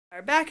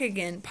are back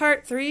again,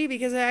 part 3,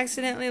 because I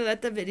accidentally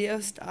let the video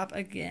stop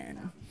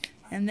again.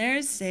 And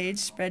there's Saige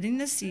spreading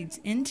the seeds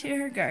into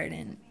her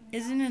garden.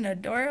 Isn't it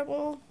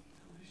adorable?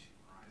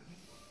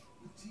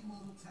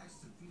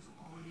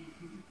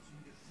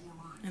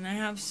 And I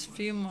have a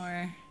few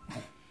more.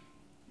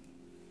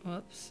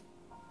 Whoops.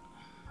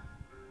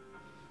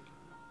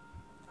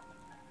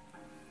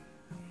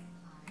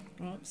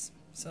 Whoops.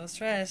 So let's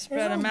try to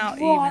spread them out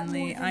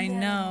evenly. I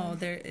know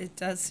it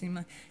does seem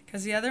like,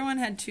 because the other one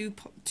had two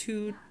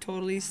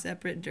totally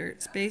separate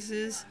dirt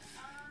spaces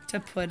to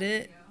put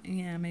it.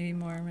 Yeah, maybe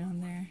more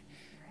around there.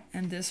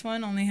 And this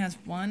one only has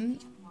one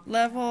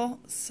level,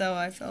 so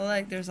I feel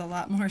like there's a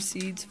lot more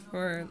seeds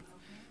for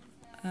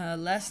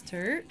less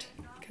dirt,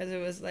 because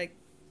it was like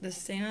the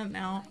same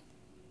amount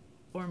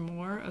or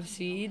more of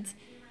seeds,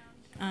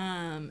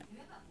 and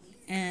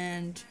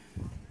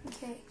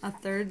a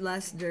third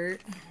less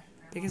dirt,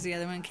 because the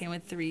other one came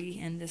with 3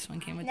 and this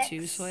one came with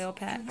 2 soil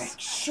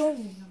packs.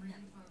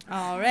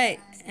 Alright,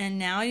 and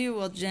now you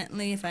will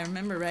gently, if I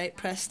remember right,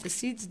 press the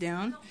seeds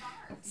down.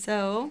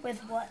 So, with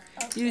what?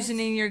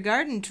 Using your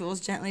garden tools,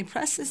 gently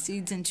press the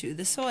seeds into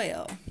the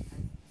soil.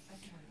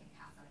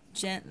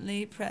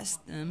 Gently press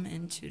them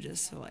into the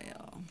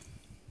soil.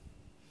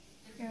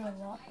 You're a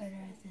lot better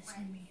at this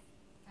than me.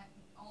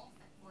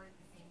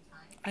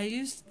 I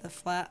used the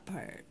flat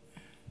part.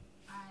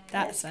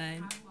 That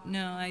side.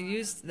 No, I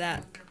used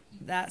that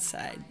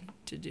side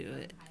to do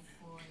it.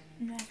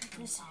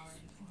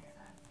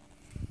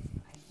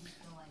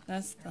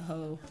 That's the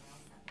hoe.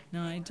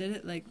 No, I did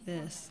it like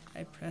this.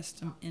 I pressed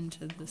them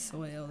into the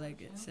soil,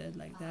 like it said,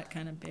 like that,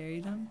 kind of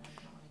buried them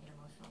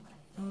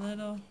a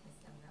little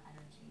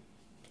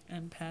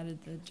and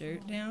patted the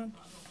dirt down.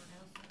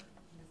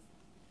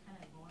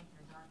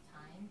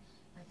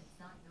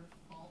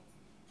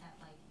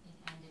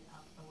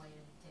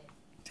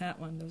 That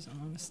one doesn't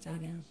want to stay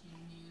down.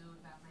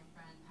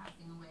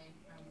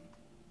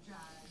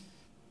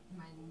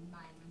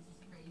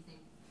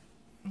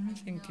 I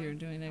think you're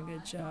doing a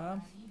good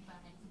job.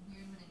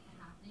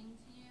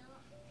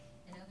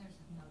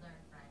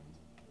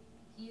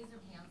 He is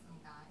a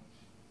handsome guy,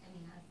 and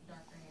he has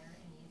darker hair,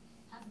 and he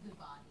has a good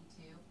body,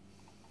 too.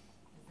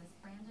 Is this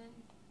Brandon?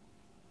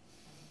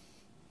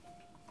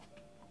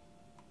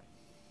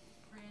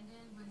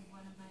 Brandon was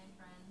one of my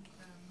friends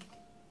from,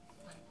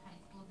 like, high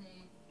school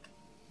days.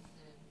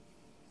 He's a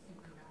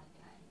super rad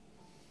guy.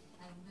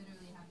 I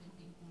literally have been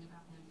thinking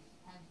about him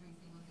every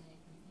single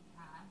day since he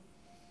passed.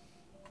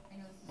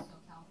 I know this is so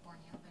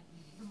California, but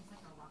he's almost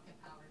like a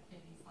rocket-powered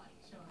kid. He's, like,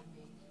 showing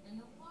me in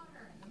the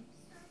water, and I'm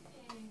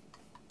surfing.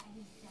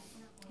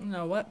 I don't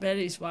know what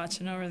Betty's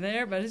watching over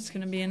there, but it's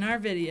going to be in our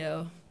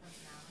video.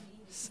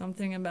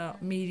 Something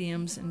about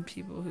mediums and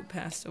people who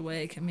passed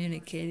away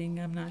communicating.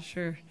 I'm not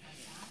sure.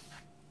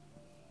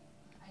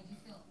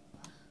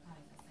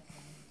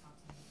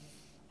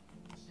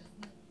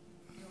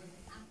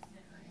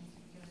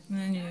 And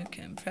then you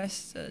can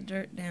press the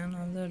dirt down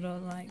a little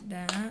like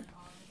that.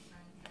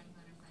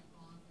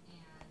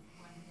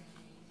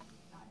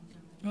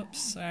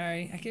 Oops,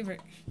 sorry. I keep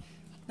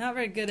not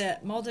very good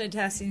at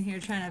multitasking here,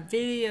 trying to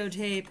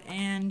videotape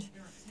and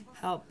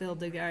help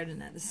build the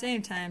garden at the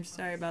same time.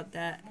 Sorry about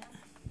that.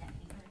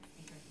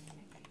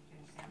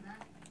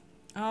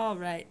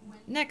 Alright,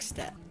 next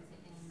step.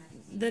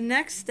 The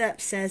next step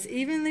says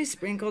evenly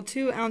sprinkle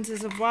 2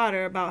 ounces of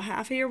water, about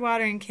half of your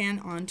watering can,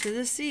 onto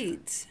the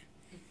seeds.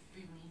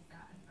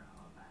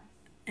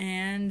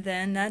 And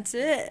then that's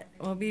it.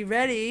 We'll be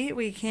ready.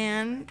 We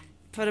can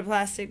put a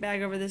plastic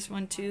bag over this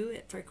one too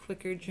for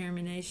quicker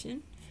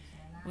germination,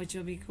 which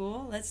will be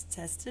cool. Let's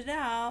test it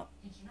out.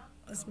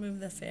 Let's move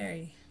the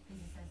fairy.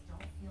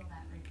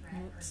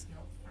 Oops.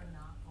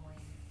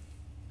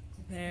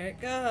 There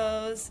it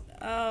goes.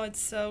 Oh,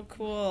 it's so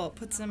cool.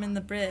 Puts them in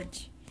the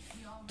bridge.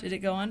 Did it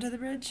go onto the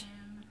bridge?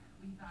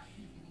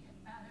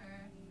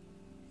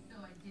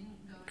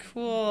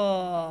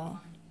 Cool.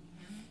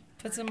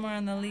 Put some more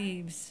on the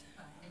leaves.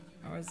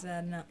 Or is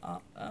that enough?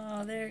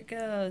 Oh, there it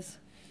goes.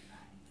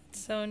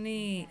 It's so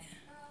neat.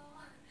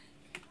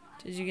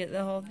 Did you get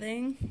the whole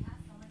thing?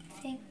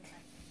 I think.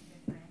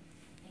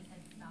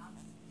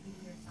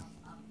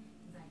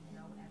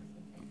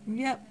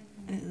 Yep,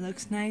 it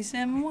looks nice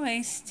and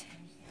moist.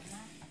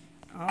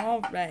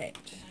 All right.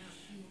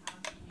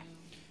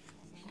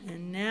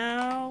 And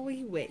now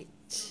we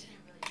wait.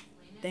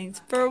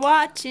 Thanks for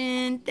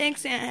watching.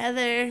 Thanks, Aunt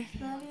Heather.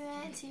 Love you,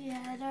 Auntie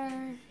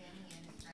Heather.